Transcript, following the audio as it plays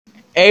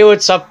Hey,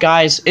 what's up,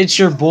 guys? It's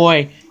your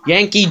boy,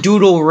 Yankee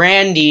Doodle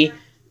Randy,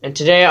 and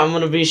today I'm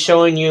going to be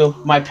showing you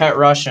my pet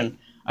Russian.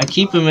 I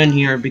keep him in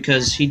here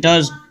because he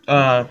does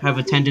have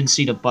a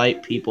tendency to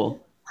bite people.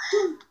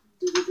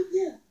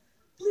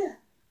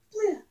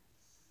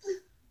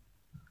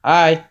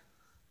 Hi.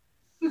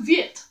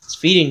 It's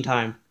feeding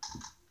time.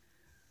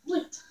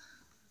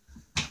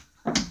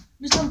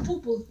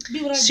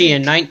 See,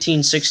 in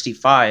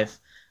 1965,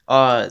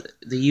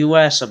 the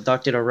U.S.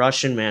 abducted a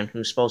Russian man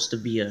who's supposed to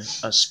be a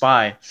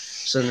spy.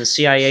 So then the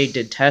CIA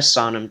did tests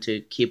on him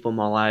to keep him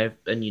alive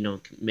and,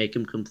 make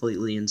him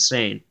completely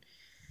insane.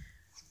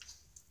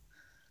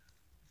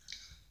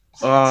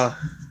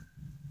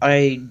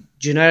 I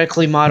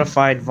genetically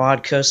modified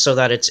vodka so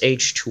that it's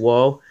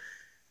H2O,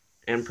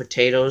 and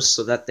potatoes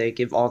so that they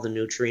give all the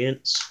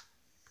nutrients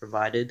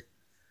provided.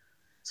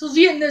 So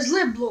there's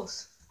lip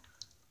gloss.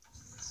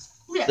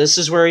 Yeah. This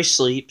is where he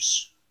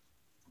sleeps.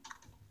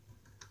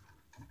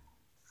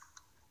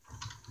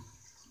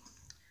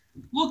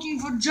 Looking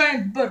for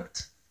giant bird.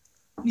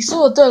 We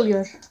saw it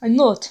earlier. I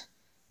know it.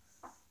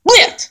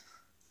 Wait!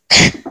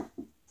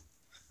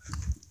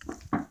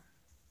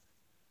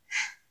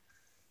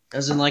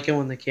 Doesn't like it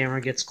when the camera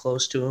gets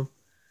close to him.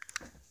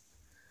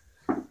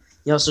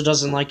 He also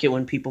doesn't like it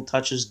when people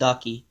touch his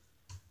ducky.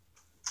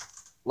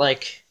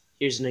 Like,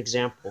 here's an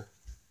example.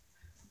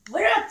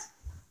 Wait!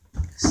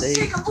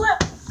 Take a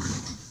blip!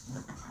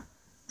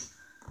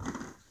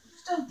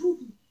 Stop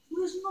pooping.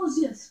 Where's your nose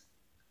yet?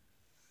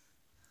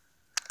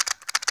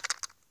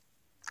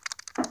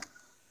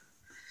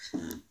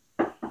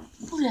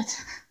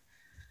 Wait.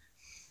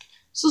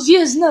 So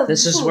here's now.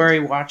 This is where he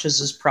watches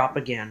his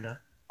propaganda.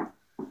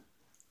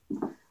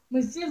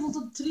 My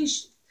favorite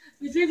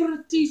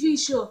TV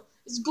show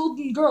is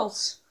Golden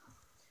Girls.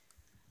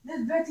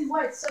 That Betty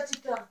White's such a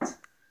cunt.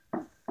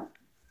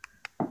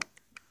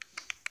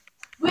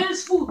 Where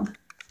is food?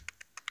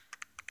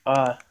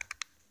 Hold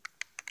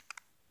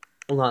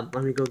on,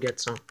 let me go get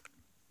some.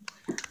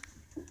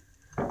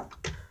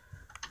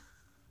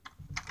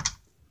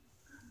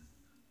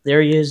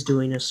 There he is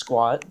doing a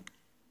squat.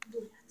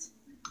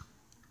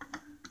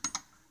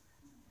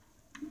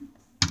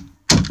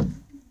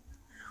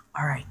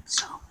 Alright,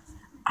 so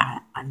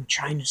I'm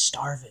trying to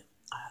starve it.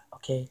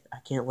 Okay, I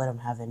can't let him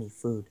have any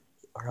food,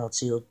 or else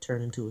he'll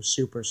turn into a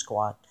super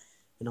squat.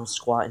 And he'll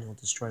squat and he'll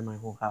destroy my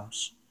whole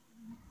house.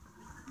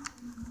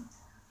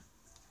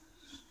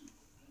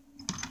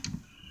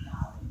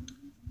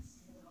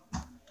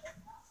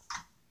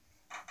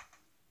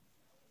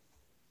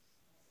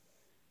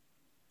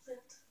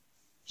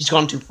 He's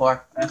gone too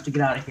far. I have to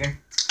get out of here.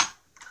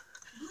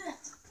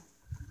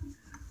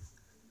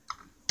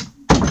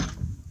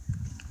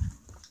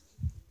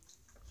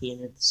 He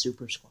entered the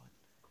super squad.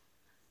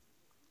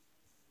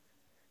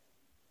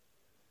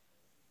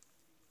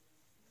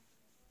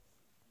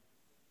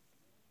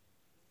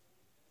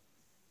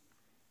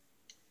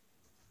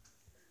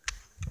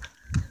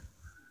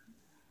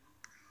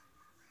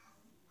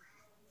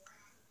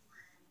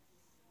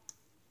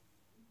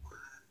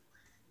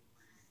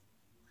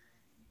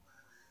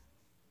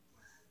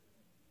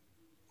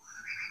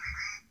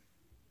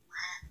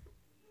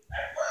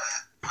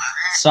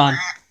 Son.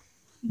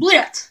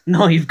 Blit!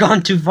 No, you've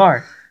gone too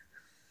far.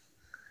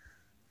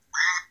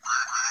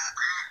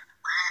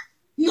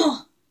 No,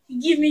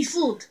 give me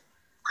food.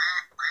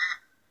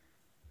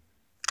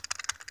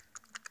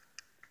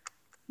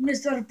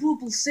 Mr.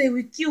 Pooples say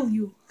we kill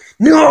you.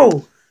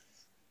 No!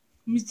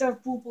 Mr.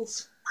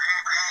 Pooples.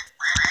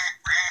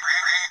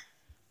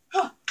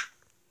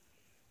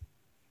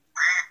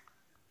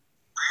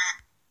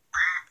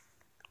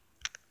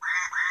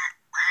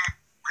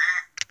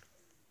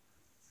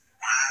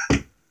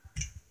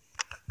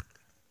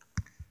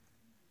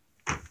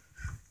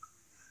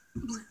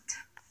 Blit.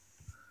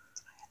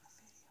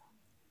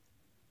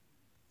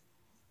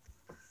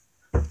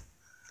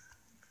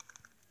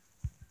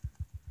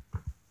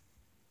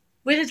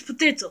 Where is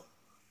potato?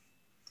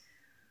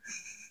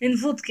 In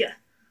vodka.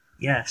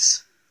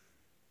 Yes.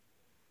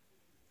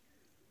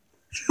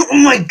 Oh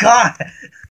my god!